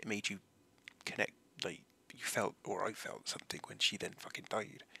nice. It made you connect, like you felt, or I felt something when she then fucking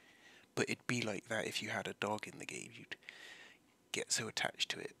died. But it'd be like that if you had a dog in the game. You'd get so attached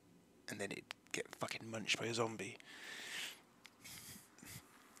to it, and then it'd get fucking munched by a zombie.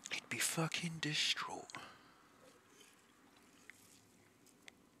 He'd be fucking distraught.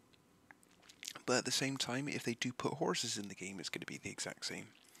 But at the same time, if they do put horses in the game, it's going to be the exact same.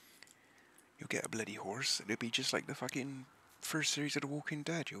 You'll get a bloody horse, it'll be just like the fucking first series of The Walking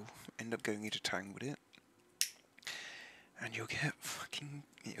Dead. You'll end up going into town with it, and you'll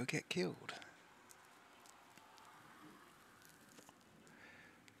get killed.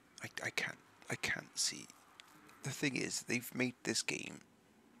 I can't see. The thing is, they've made this game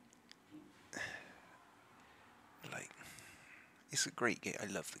like, it's a great game. I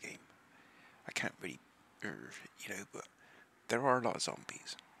love the game. I can't really, but there are a lot of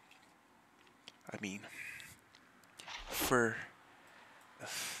zombies. I mean, for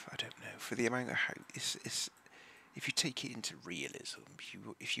I don't know, for the amount of how it's if you take it into realism,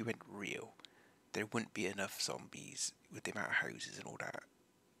 if you went real, there wouldn't be enough zombies with the amount of houses and all that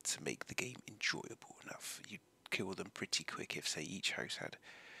to make the game enjoyable enough. You'd kill them pretty quick if, say, each house had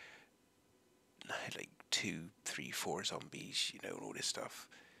like 2, 3, 4 zombies, and all this stuff.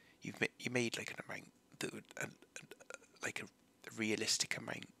 You made like an amount that would like a realistic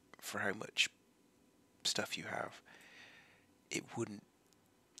amount for how much stuff you have. It wouldn't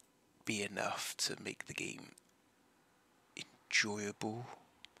be enough to make the game enjoyable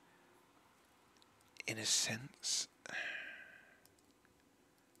in a sense. I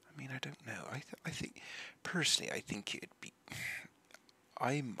mean, I don't know. I think personally, I think it'd be.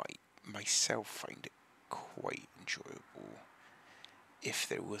 I might myself find it quite enjoyable if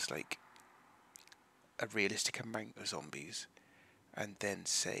there was like a realistic amount of zombies, and then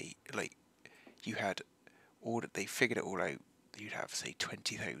say like you had all that they figured it all out. You'd have, say,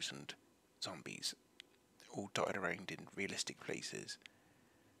 20,000 zombies all dotted around in realistic places,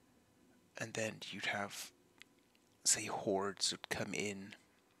 and then you'd have, say, hordes would come in.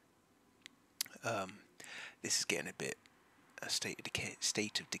 This is getting a bit a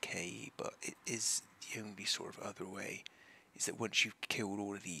state of decay, but it is the only sort of other way. Is that once you've killed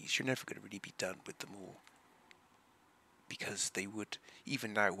all of these, you're never going to really be done with them all, because they would,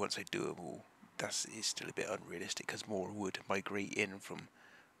 even now, once I do them all, that is still a bit unrealistic, because more would migrate in from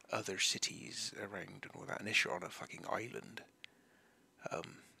other cities around and all that, unless you're on a fucking island.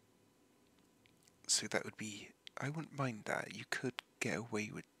 So that would be, I wouldn't mind that. You could get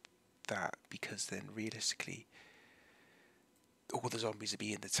away with that, because then realistically all the zombies would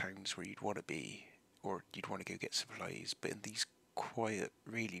be in the towns where you'd want to be, or you'd want to go get supplies. But in these quiet,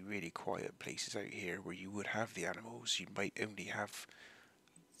 really, really quiet places out here where you would have the animals, you might only have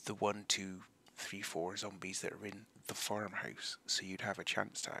the 1, 2, 3, 4 zombies that are in the farmhouse, so you'd have a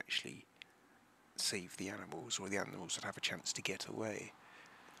chance to actually save the animals, or the animals would have a chance to get away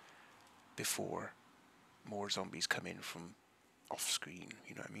before more zombies come in from off screen,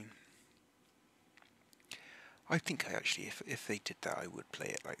 you know what I mean? I think I actually, if they did that, I would play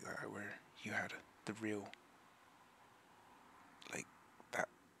it like that, where you had the real, like, that.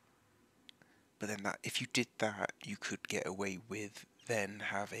 But then that, if you did that, you could get away with then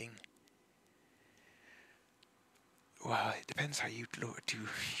having, well, it depends how you look.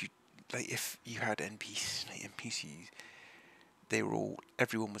 Like, if you had NPCs, they were all,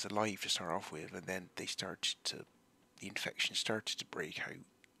 everyone was alive to start off with, and then the infection started to break out.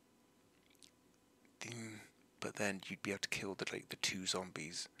 But then you'd be able to kill the 2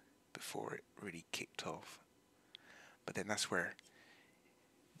 zombies before it really kicked off. But then that's where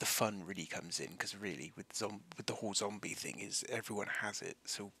the fun really comes in, because really with the whole zombie thing is everyone has it,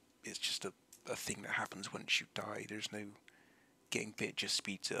 so it's just a thing that happens once you die. There's no getting bit, just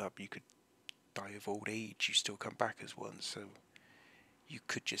speeds it up. You could die of old age, you still come back as one, so you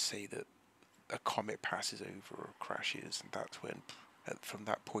could just say that a comet passes over or crashes, and that's when, from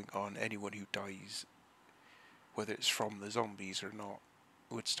that point on, anyone who dies, whether it's from the zombies or not,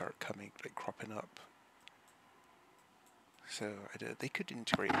 would start cropping up. So they could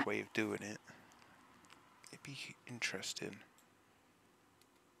integrate a way of doing it. It'd be interesting.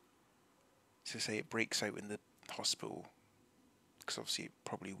 So say it breaks out in the hospital, because obviously it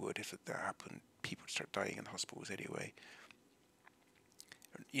probably would if that happened. People would start dying in hospitals anyway.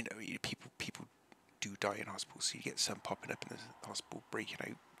 You know, people do die in hospitals, so you get some popping up in the hospital, breaking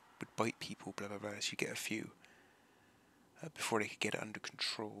out, would bite people, blah blah blah. So you get a few before they could get it under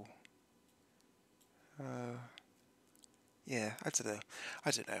control. Yeah, I don't know.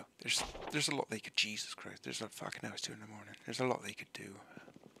 I don't know. There's a lot they could. Jesus Christ, there's a fucking hour, it's 2 in the morning. There's a lot they could do.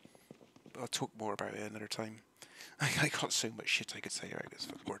 But I'll talk more about it another time. I got so much shit I could say about this,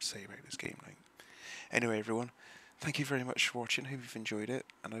 more to say about this game. Like, anyway, everyone, thank you very much for watching. Hope you've enjoyed it,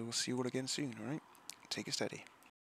 and I will see you all again soon. All right, take it steady.